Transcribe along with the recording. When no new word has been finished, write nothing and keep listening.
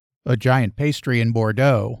a giant pastry in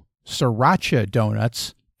Bordeaux, sriracha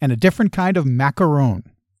donuts, and a different kind of macaroon.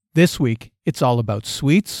 This week, it's all about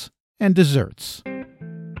sweets and desserts.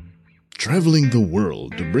 Traveling the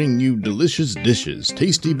world to bring you delicious dishes,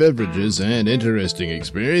 tasty beverages, and interesting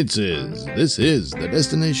experiences. This is the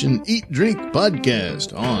Destination Eat Drink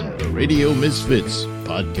Podcast on the Radio Misfits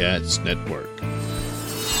Podcast Network.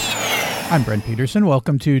 I'm Brent Peterson.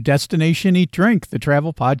 Welcome to Destination Eat Drink, the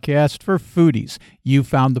travel podcast for foodies. You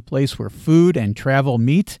found the place where food and travel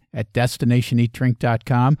meet at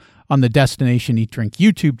destinationeatdrink.com, on the Destination Eat Drink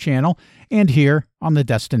YouTube channel, and here on the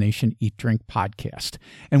Destination Eat Drink podcast.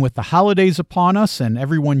 And with the holidays upon us and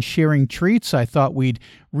everyone sharing treats, I thought we'd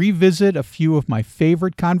revisit a few of my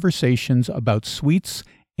favorite conversations about sweets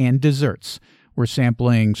and desserts. We're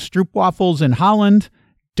sampling Stroopwafels in Holland,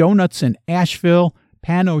 donuts in Asheville,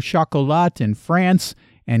 pain au chocolat in France,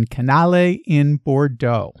 and cannelle in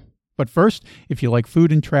Bordeaux. But first, if you like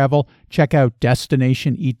food and travel, check out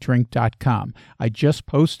destinationeatdrink.com. I just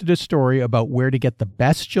posted a story about where to get the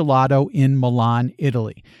best gelato in Milan,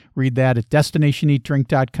 Italy. Read that at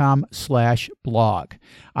destinationeatdrink.com/blog.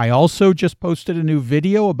 I also just posted a new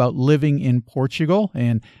video about living in Portugal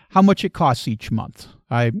and how much it costs each month.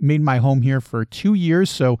 I made my home here for 2 years,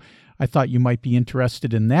 so I thought you might be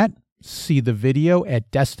interested in that. See the video at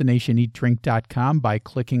destinationeatdrink.com by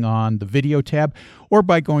clicking on the video tab or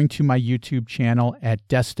by going to my YouTube channel at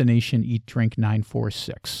Destination Eat Drink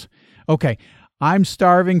 946. Okay, I'm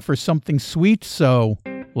starving for something sweet, so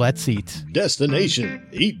let's eat. Destination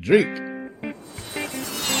Eat Drink.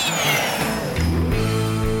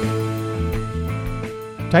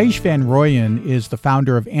 Thijs van Rooyen is the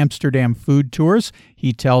founder of Amsterdam Food Tours.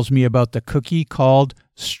 He tells me about the cookie called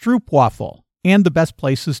Stroopwafel and the best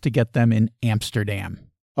places to get them in Amsterdam.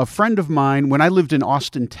 A friend of mine, when I lived in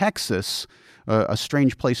Austin, Texas, a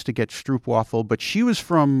strange place to get Stroopwafel, but she was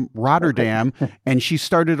from Rotterdam, and she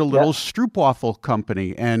started a little Stroopwafel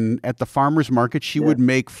company. And at the farmer's market, she would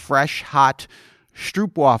make fresh, hot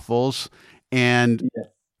Stroopwafels, and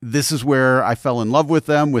this is where I fell in love with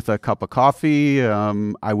them with a cup of coffee.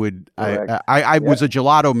 I was a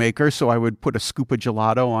gelato maker, so I would put a scoop of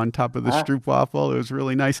gelato on top of the Stroopwafel. It was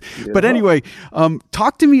really nice. Beautiful. But anyway,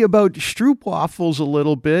 talk to me about Stroopwafels a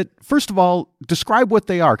little bit. First of all, describe what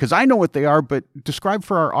they are, because I know what they are, but describe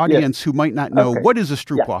for our audience who might not know, what is a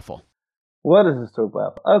Stroopwafel? What is a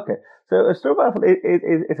Stroopwafel? Okay. So a Stroopwafel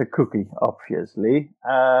is a cookie, obviously,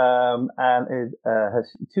 and it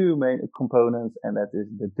has two main components, and that is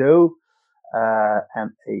the dough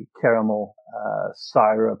and a caramel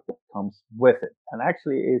syrup that comes with it. And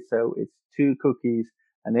actually, it's two cookies,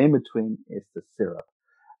 and in between is the syrup.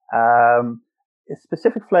 A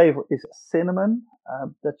specific flavor is cinnamon.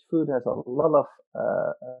 Dutch food has a lot of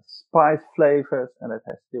spice flavors, and it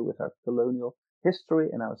has to do with our colonial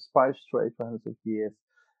history and our spice trade for hundreds of years.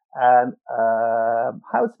 And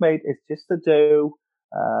how it's made is just the dough,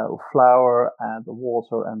 flour, and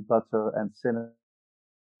water, and butter, and cinnamon,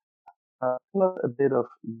 plus a bit of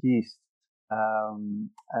yeast. And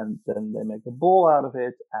then they make a ball out of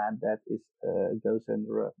it, and that is goes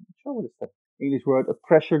under I'm not sure what is the English word, a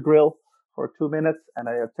pressure grill for 2 minutes, and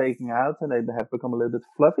they are taken out, and they have become a little bit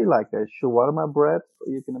fluffy, like a shawarma bread,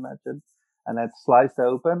 you can imagine. And that's sliced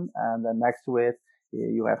open, and then next to it,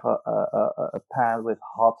 you have a pan with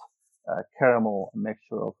hot caramel, a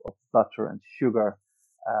mixture of butter and sugar,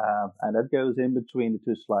 and that goes in between the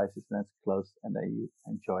two slices, and it's closed, and then you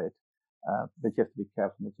enjoy it. But you have to be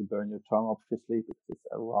careful not to burn your tongue, obviously, because it's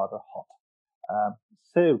rather hot.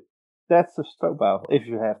 So that's the Stroopwafel, if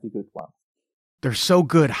you have the good one. They're so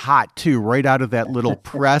good hot too, right out of that little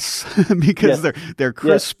press, because they're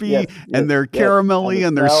crispy and they're caramelly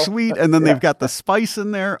and they're sweet, and then they've got the spice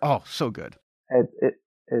in there. Oh, so good.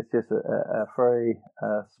 It's just a very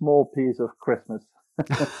small piece of Christmas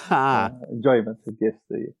enjoyment it gives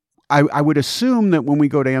to you. I would assume that when we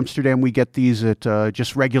go to Amsterdam, we get these at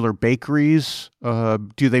just regular bakeries.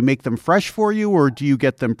 Do they make them fresh for you, or do you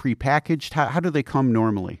get them prepackaged? How do they come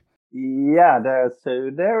normally? Yeah, there is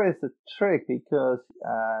a trick, because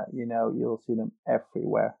you'll see them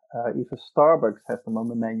everywhere. Even Starbucks has them on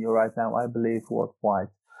the menu right now, I believe, worldwide.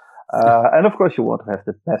 And of course, you want to have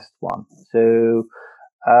the best one. So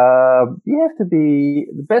you have to be.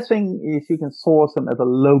 The best thing is you can source them at a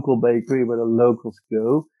local bakery where the locals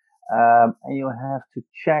go, and you have to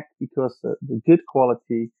check, because the good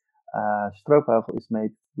quality stroopwafel is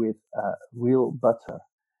made with real butter.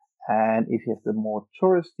 And if you have the more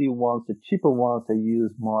touristy ones, the cheaper ones, they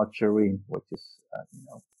use margarine, which is,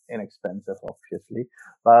 inexpensive, obviously.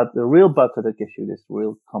 But the real butter that gives you this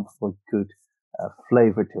real comfortable, good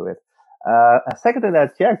flavor to it. And second to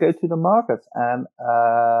that, go to the markets. And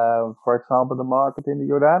for example, the market in the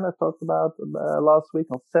Jordan I talked about last week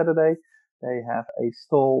on Saturday, they have a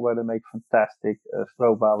stall where they make fantastic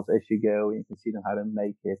stroopwafels as you go. You can see them how they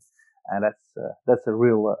make it, and that's a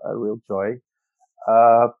real joy.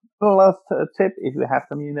 The last tip: if you have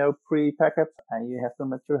them, pre-packaged, and you have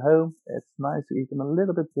them at your home, it's nice to eat them a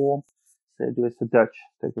little bit warm. So do as the Dutch: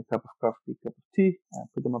 take a cup of coffee, cup of tea, and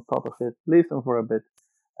put them on top of it. Leave them for a bit,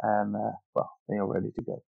 and then you're ready to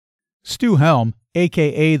go. Stu Helm,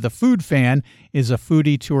 a.k.a. The Food Fan, is a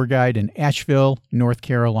foodie tour guide in Asheville, North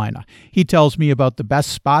Carolina. He tells me about the best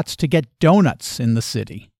spots to get donuts in the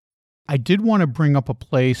city. I did want to bring up a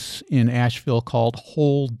place in Asheville called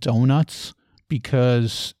Whole Donuts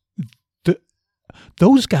because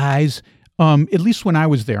those guys, at least when I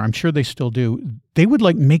was there, I'm sure they still do, they would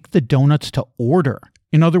make the donuts to order.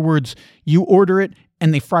 In other words, you order it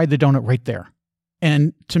and they fry the donut right there.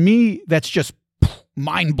 And to me, that's just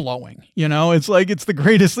mind-blowing. It's it's the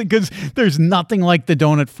greatest thing because there's nothing like the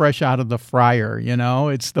donut fresh out of the fryer.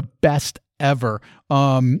 It's the best ever.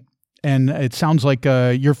 And it sounds like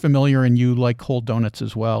you're familiar and you like Whole Donuts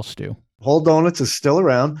as well, Stu. Whole Donuts is still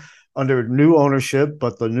around under new ownership,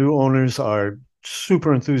 but the new owners are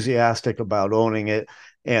super enthusiastic about owning it,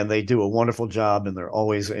 and they do a wonderful job, and they're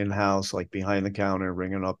always in-house, behind the counter,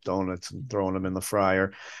 ringing up donuts and throwing them in the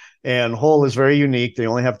fryer. And Whole is very unique. They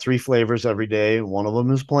only have 3 flavors every day. One of them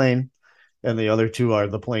is plain, and the other 2 are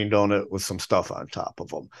the plain donut with some stuff on top of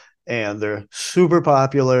them. And they're super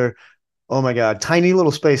popular. Oh my God, tiny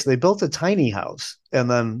little space. They built a tiny house and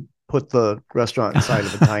then put the restaurant inside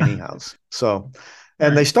of a tiny house.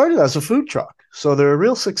 And they started as a food truck. So they're a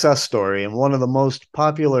real success story and one of the most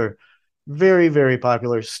popular, very, very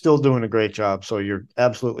popular, still doing a great job. So you're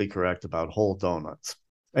absolutely correct about Whole Donuts.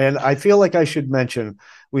 And I feel like I should mention,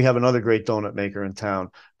 we have another great donut maker in town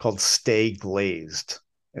called Stay Glazed.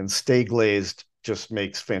 And Stay Glazed just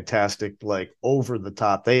makes fantastic, over the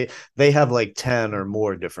top. They have 10 or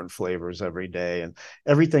more different flavors every day. And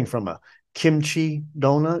everything from a kimchi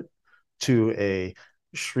donut to a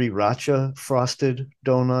sriracha frosted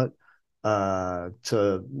donut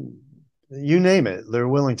to you name it. They're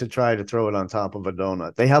willing to try to throw it on top of a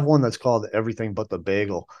donut. They have one that's called Everything But the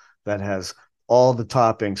Bagel that has all the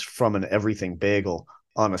toppings from an everything bagel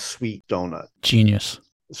on a sweet donut. Genius.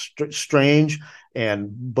 Strange and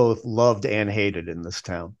both loved and hated in this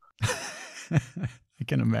town. I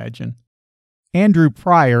can imagine. Andrew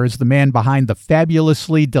Pryor is the man behind the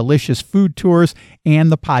fabulously delicious food tours and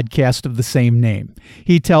the podcast of the same name.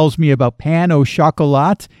 He tells me about pain au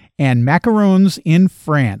chocolat and macaroons in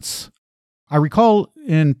France. I recall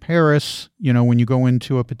in Paris, when you go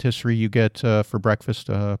into a patisserie, you get for breakfast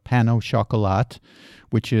pain au chocolat,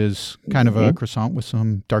 which is kind of a croissant with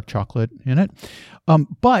some dark chocolate in it.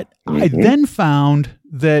 But I then found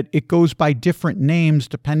that it goes by different names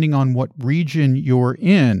depending on what region you're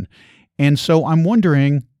in. And so I'm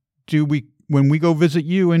wondering, when we go visit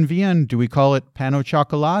you in Vienna, do we call it pain au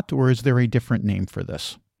chocolat, or is there a different name for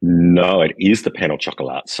this? No, it is the pain au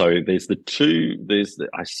chocolat. So there's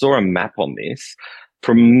I saw a map on this.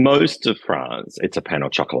 For most of France, it's a pain au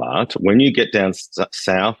chocolat. When you get down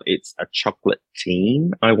south, it's a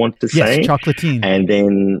chocolatine, I want to say. Yes, chocolatine. And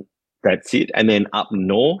then that's it. And then up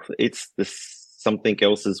north, it's something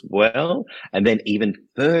else as well. And then even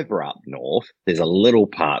further up north, there's a little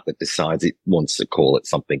part that decides it wants to call it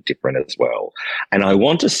something different as well. And I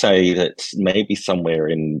want to say that maybe somewhere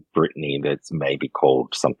in Brittany that's maybe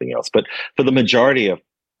called something else. But for the majority of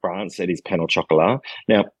France, it is pain au chocolat.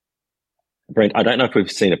 Now, Brent, I don't know if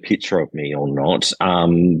we've seen a picture of me or not,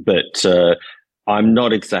 but I'm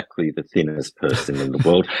not exactly the thinnest person in the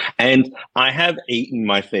world. And I have eaten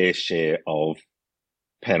my fair share of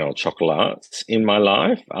pain au chocolat in my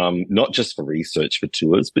life, not just for research for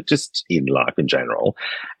tours, but just in life in general.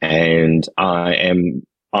 And I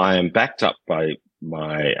am backed up by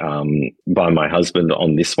my husband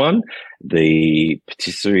on this one. The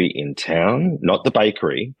patisserie in town, not the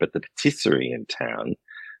bakery, but the patisserie in town,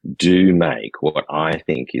 do make what I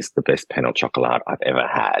think is the best pain au chocolat I've ever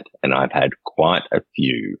had. And I've had quite a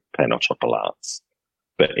few pain au chocolats,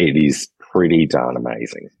 but it is pretty darn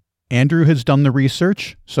amazing. Andrew has done the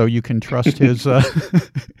research, so you can trust his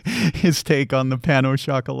his take on the pain au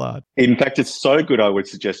chocolat. In fact, it's so good, I would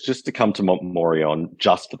suggest just to come to Montmorillon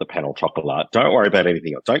just for the pain au chocolat. Don't worry about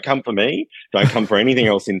anything else. Don't come for me. Don't come for anything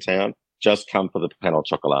else in town. Just come for the pain au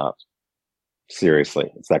chocolat.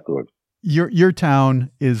 Seriously, it's that good. Your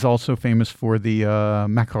town is also famous for the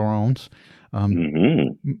macarons.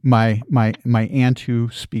 My aunt who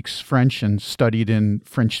speaks French and studied in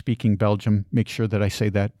French-speaking Belgium makes sure that I say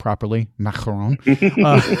that properly. Macaron.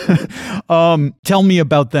 Tell me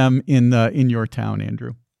about them in your town,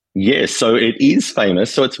 Andrew. Yes, so it is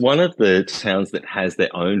famous. So it's one of the towns that has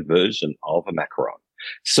their own version of a macaron.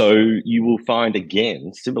 So you will find,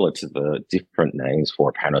 again, similar to the different names for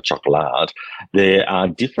a pain au chocolat, there are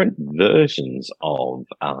different versions of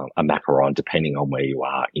a macaron depending on where you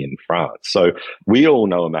are in France. So we all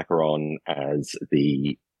know a macaron as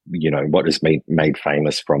what is made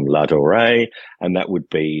famous from La Dorée, and that would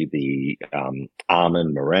be the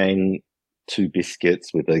almond meringue, 2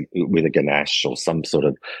 biscuits with a ganache or some sort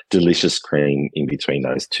of delicious cream in between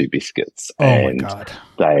those 2 biscuits. Oh, and my God.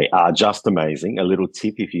 They are just amazing. A little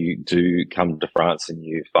tip, if you do come to France and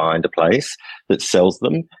you find a place that sells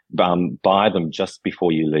them, buy them just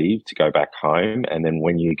before you leave to go back home. And then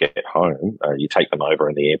when you get home, you take them over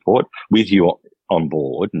in the airport with you on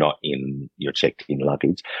board, not in your checked-in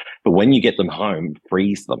luggage. But when you get them home,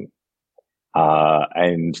 freeze them.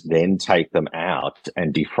 And then take them out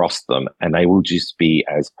and defrost them, and they will just be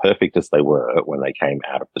as perfect as they were when they came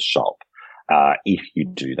out of the shop. If you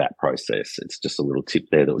do that process, it's just a little tip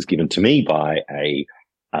there that was given to me by a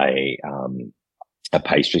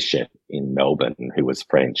pastry chef in Melbourne who was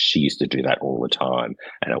French. She used to do that all the time,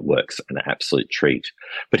 and it works an absolute treat.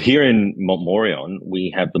 But here in Montmorillon,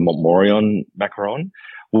 we have the Montmorillon macaron,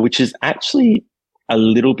 which is actually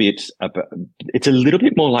it's a little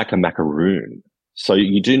bit more like a macaroon. So do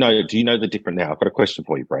you know the difference? Now I've got a question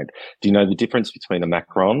for you, Brent. Do you know the difference between a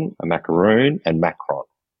macaron, a macaroon, and macron?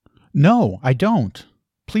 No, I don't.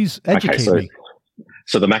 Please educate me.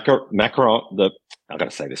 So the macaron, I've got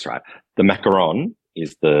to say this right. The macaron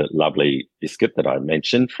is the lovely biscuit that I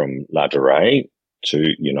mentioned from La Dorée,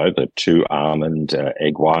 the 2 almond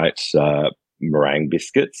egg whites, meringue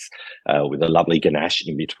biscuits with a lovely ganache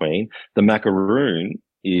in between. The macaroon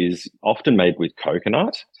is often made with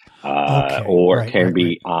coconut, or it can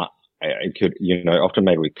be it could often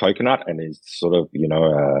made with coconut and is sort of in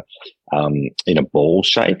a ball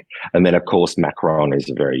shape. And then of course macaron is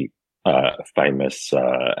a very famous,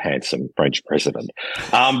 handsome French president.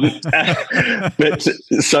 But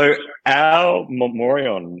so our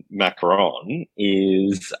Montmorillon macaron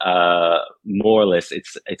is more or less,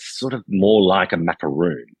 it's sort of more like a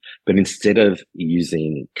macaroon, but instead of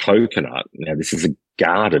using coconut, now this is a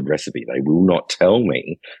guarded recipe. They will not tell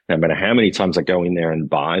me, no matter how many times I go in there and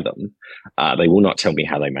buy them, they will not tell me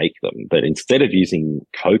how they make them. But instead of using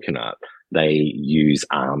coconut, they use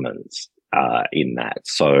almonds in that.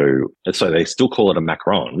 So they still call it a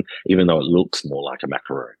macaron, even though it looks more like a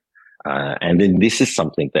macaroon. And then this is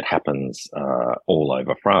something that happens all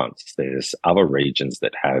over France. There's other regions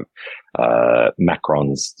that have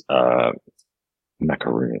macarons,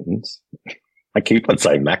 macaroons. I keep on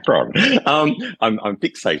saying macron. I'm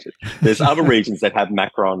fixated. There's other regions that have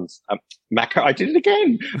macarons. I did it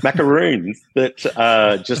again. Macaroons that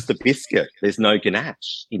just the biscuit. There's no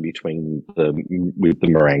ganache in between with the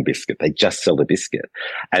meringue biscuit. They just sell the biscuit.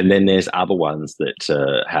 And then there's other ones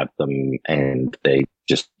that have them, and they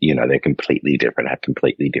just they're completely different. Have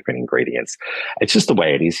completely different ingredients. It's just the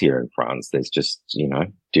way it is here in France. There's just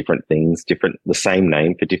different things, the same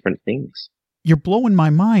name for different things. You're blowing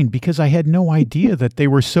my mind because I had no idea that they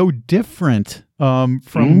were so different from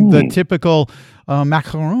the typical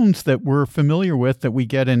macarons that we're familiar with that we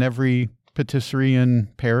get in every patisserie in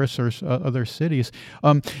Paris or other cities.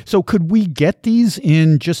 So could we get these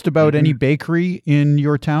in just about any bakery in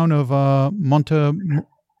your town of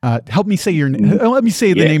help me say your name. Let me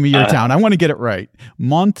say the name of your town. I want to get it right.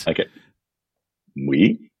 Okay.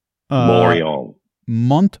 Montmorillon.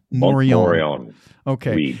 Montmorillon.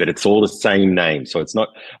 Okay. Oui, but it's all the same name. So it's not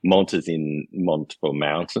Mont as in Mont for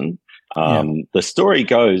mountain. The story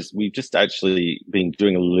goes, we've just actually been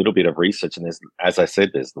doing a little bit of research, and as I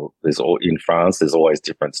said, there's all in France, there's always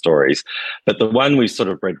different stories. But the one we've sort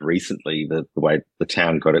of read recently, the way the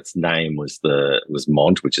town got its name was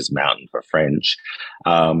Mont, which is mountain for French.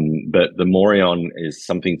 But the Morillon is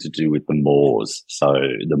something to do with the Moors. So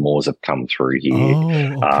the Moors have come through here. Oh,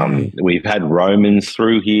 okay. We've had Romans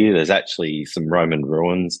through here. There's actually some Roman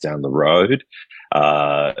ruins down the road.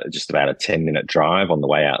 Just about a 10-minute drive on the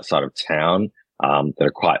way outside of town, that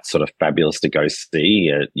are quite sort of fabulous to go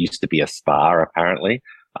see. It used to be a spa, apparently.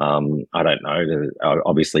 I don't know,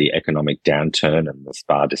 obviously economic downturn and the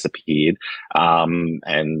spa disappeared,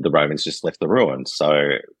 and the Romans just left the ruins.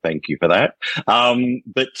 So thank you for that.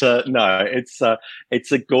 No,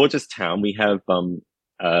 it's a gorgeous town. We have,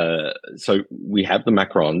 so we have the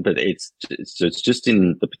macaron, but it's just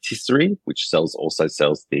in the patisserie, which also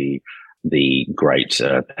sells the the great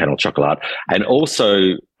pain au chocolat, and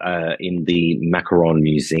also in the Macaron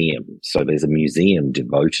Museum. So there's a museum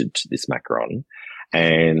devoted to this macaron,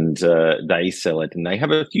 and they sell it. And they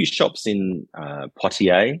have a few shops in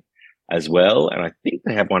Poitiers as well, and I think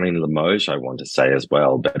they have one in Limoges, I want to say, as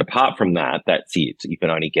well. But apart from that, that's it. You can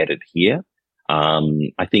only get it here.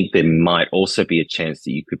 I think there might also be a chance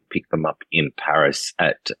that you could pick them up in Paris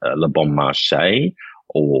at Le Bon Marché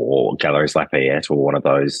or Galeries Lafayette or one of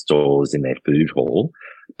those stores in their food hall.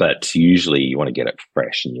 But usually you want to get it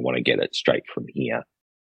fresh and you want to get it straight from here.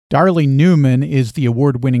 Darlie Newman is the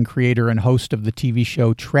award-winning creator and host of the TV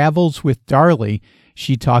show Travels with Darlie.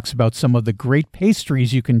 She talks about some of the great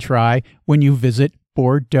pastries you can try when you visit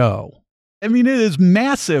Bordeaux. I mean, it is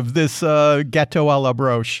massive, this Gâteau à la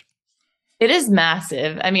Broche. It is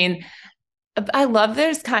massive. I mean, I love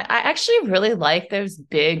those I actually really like those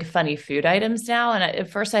big, funny food items now. And at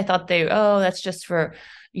first I thought that's just for,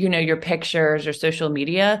 your pictures or social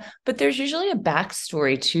media, but there's usually a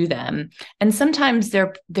backstory to them. And sometimes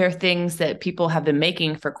they're things that people have been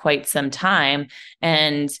making for quite some time.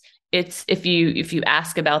 And it's, if you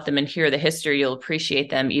ask about them and hear the history, you'll appreciate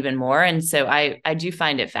them even more. And so I do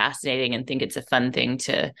find it fascinating and think it's a fun thing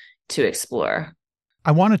to explore.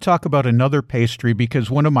 I want to talk about another pastry because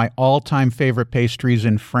one of my all-time favorite pastries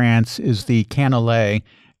in France is the cannelé,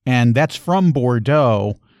 and that's from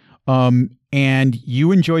Bordeaux. And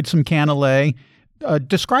you enjoyed some cannelé.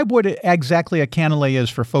 Describe what exactly a cannelé is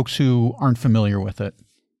for folks who aren't familiar with it.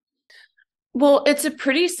 Well, it's a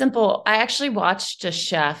pretty simple. I actually watched a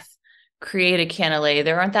chef create a cannelé.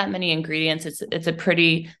 There aren't that many ingredients. It's a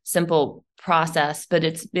pretty simple process, but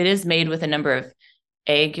it is made with a number of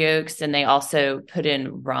egg yolks, and they also put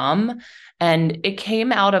in rum, and it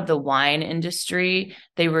came out of the wine industry.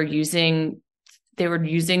 They were using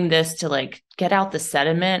this to like get out the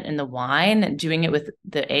sediment in the wine and doing it with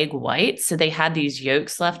the egg whites. So they had these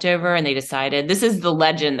yolks left over, and they decided, this is the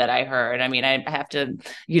legend that I heard. I mean, I have to,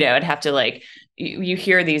 I'd have to like, you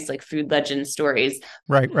hear these like food legend stories.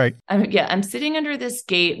 Right. I'm sitting under this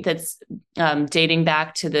gate that's dating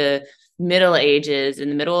back to the Middle Ages in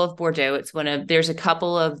the middle of Bordeaux. There's a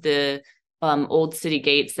couple of the old city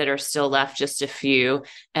gates that are still left, just a few.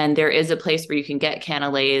 And there is a place where you can get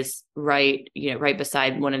cannelés right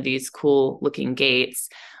beside one of these cool looking gates.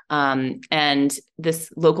 And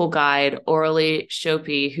this local guide, Aurélie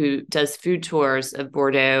Chopy, who does food tours of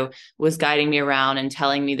Bordeaux, was guiding me around and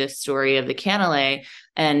telling me this story of the cannelé.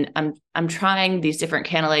 And I'm trying these different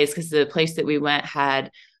cannelés because the place that we went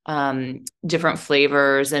had different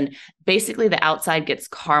flavors, and basically the outside gets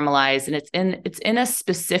caramelized, and it's in a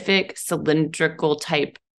specific cylindrical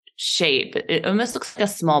type shape. It almost looks like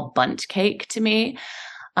a small bundt cake to me,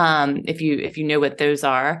 if you know what those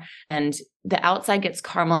are. And the outside gets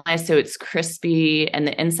caramelized, so it's crispy, and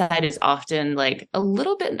the inside is often like a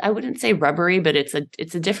little bit, I wouldn't say rubbery, but it's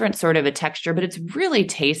a different sort of a texture, but it's really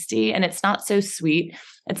tasty, and it's not so sweet.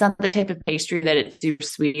 It's not the type of pastry that it's super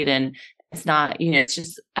sweet, and it's not, it's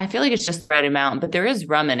just, I feel like it's just the right amount, but there is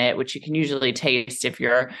rum in it, which you can usually taste if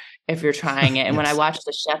you're trying it. And When I watched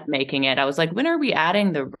the chef making it, I was like, when are we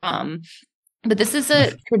adding the rum? But this is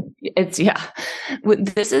it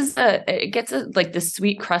gets like the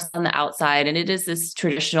sweet crust on the outside, and it is this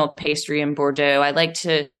traditional pastry in Bordeaux. I like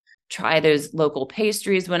to try those local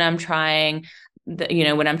pastries when I'm trying.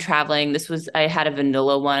 When I'm traveling. I had a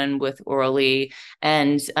vanilla one with Aurélie,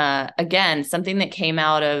 and again, something that came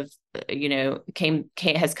out of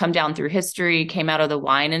has come down through history, came out of the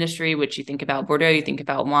wine industry, which you think about Bordeaux, you think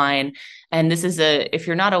about wine. And this is if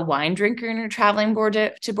you're not a wine drinker and you're traveling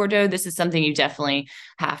to Bordeaux, this is something you definitely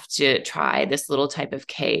have to try, this little type of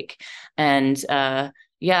cake. And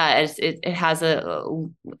it has a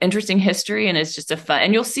interesting history, and it's just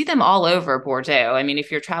and you'll see them all over Bordeaux. I mean,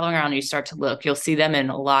 if you're traveling around and you start to look, you'll see them in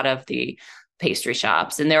a lot of the pastry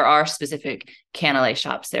shops, and there are specific cannelé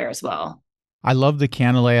shops there as well. I love the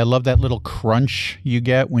cannelé. I love that little crunch you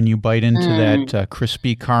get when you bite into that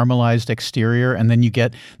crispy caramelized exterior, and then you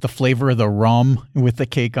get the flavor of the rum with the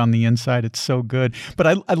cake on the inside. It's so good. But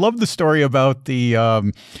I love the story about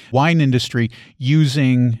the wine industry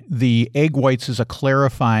using the egg whites as a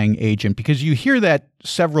clarifying agent, because you hear that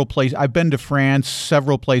several places. I've been to France,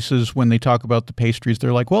 several places when they talk about the pastries,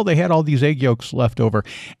 they're like, well, they had all these egg yolks left over.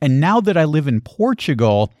 And now that I live in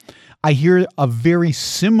Portugal, I hear a very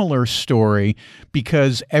similar story,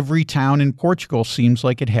 because every town in Portugal seems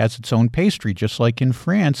like it has its own pastry, just like in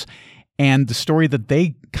France. And the story that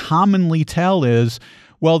they commonly tell is,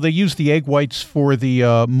 Well, they used the egg whites for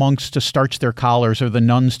the monks to starch their collars or the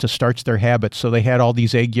nuns to starch their habits. So they had all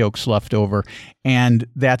these egg yolks left over. And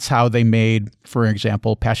that's how they made, for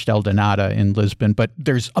example, pastel de nata in Lisbon. But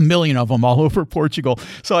there's a million of them all over Portugal.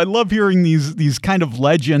 So I love hearing these kind of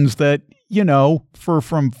legends that,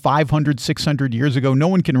 from 500, 600 years ago, no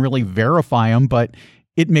one can really verify them, but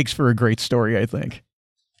it makes for a great story, I think.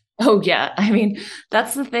 Oh, yeah. I mean,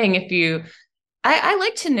 that's the thing. I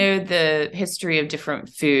like to know the history of different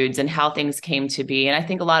foods and how things came to be. And I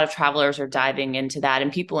think a lot of travelers are diving into that,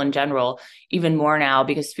 and people in general, even more now,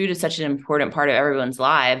 because food is such an important part of everyone's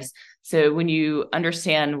lives. So when you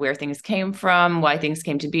understand where things came from, why things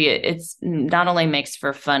came to be, it's not only makes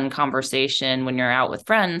for fun conversation when you're out with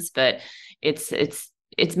friends, but it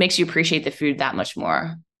makes you appreciate the food that much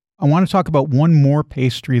more. I want to talk about one more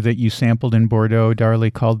pastry that you sampled in Bordeaux,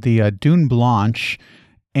 Darlie, called the Dune Blanche.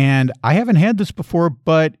 And I haven't had this before,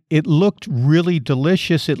 but it looked really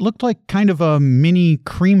delicious. It looked like kind of a mini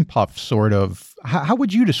cream puff, sort of. How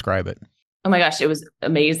would you describe it? Oh my gosh, it was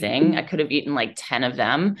amazing. I could have eaten like 10 of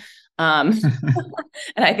them. And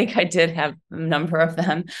I think I did have a number of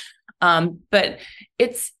them. But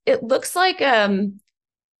it looks like, I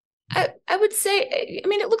would say, I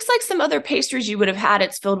mean, it looks like some other pastries you would have had.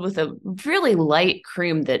 It's filled with a really light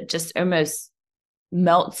cream that just almost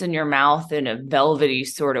melts in your mouth in a velvety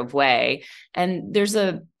sort of way. And there's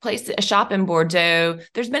a shop in Bordeaux.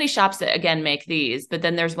 There's many shops that, again, make these, but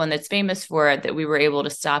then there's one that's famous for it that we were able to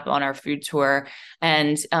stop on our food tour.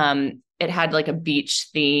 And it had like a beach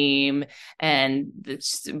theme, and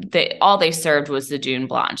all they served was the Dune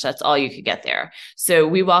Blanche. That's all you could get there. So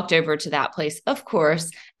we walked over to that place, of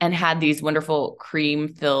course, and had these wonderful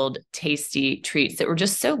cream-filled, tasty treats that were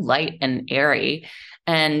just so light and airy.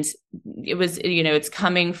 And it was, it's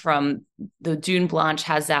coming from the Dune Blanche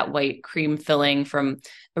has that white cream filling from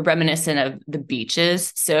reminiscent of the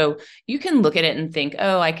beaches. So you can look at it and think,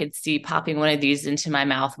 oh, I could see popping one of these into my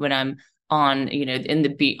mouth when I'm on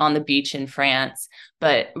the beach in France.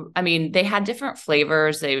 But I mean, they had different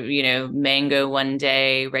flavors. They, mango one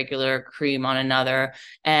day, regular cream on another,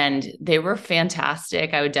 and they were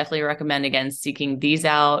fantastic. I would definitely recommend, again, seeking these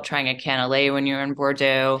out, trying a cannelé when you're in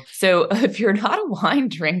Bordeaux. So if you're not a wine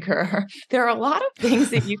drinker, there are a lot of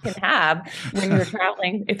things that you can have when you're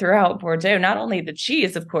traveling throughout Bordeaux, not only the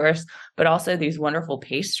cheese, of course, but also these wonderful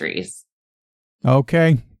pastries.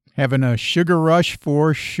 Okay. Having a sugar rush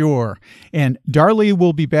for sure. And Darlie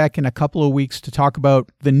will be back in a couple of weeks to talk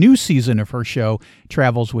about the new season of her show,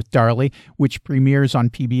 Travels with Darlie, which premieres on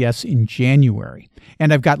PBS in January.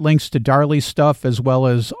 And I've got links to Darlie's stuff as well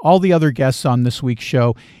as all the other guests on this week's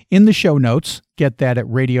show in the show notes. Get that at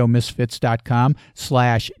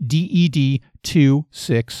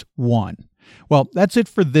radiomisfits.com/DED261. Well, that's it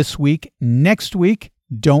for this week. Next week,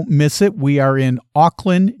 don't miss it. We are in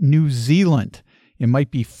Auckland, New Zealand. It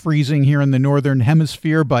might be freezing here in the Northern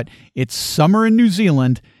Hemisphere, but it's summer in New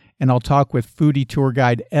Zealand, and I'll talk with foodie tour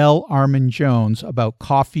guide L. Armin Jones about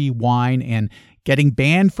coffee, wine, and getting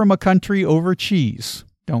banned from a country over cheese.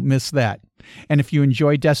 Don't miss that. And if you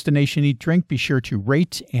enjoy Destination Eat Drink, be sure to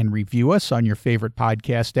rate and review us on your favorite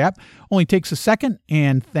podcast app. Only takes a second,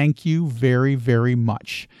 and thank you very, very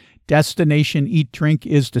much. Destination Eat Drink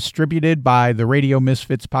is distributed by the Radio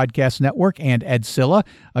Misfits Podcast Network and Ed Silla,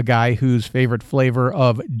 a guy whose favorite flavor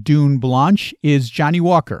of Dune Blanche is Johnny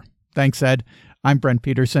Walker. Thanks, Ed. I'm Brent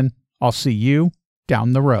Peterson. I'll see you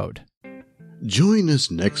down the road. Join us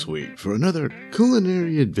next week for another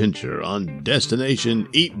culinary adventure on Destination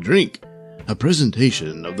Eat Drink, a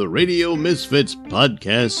presentation of the Radio Misfits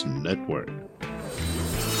Podcast Network.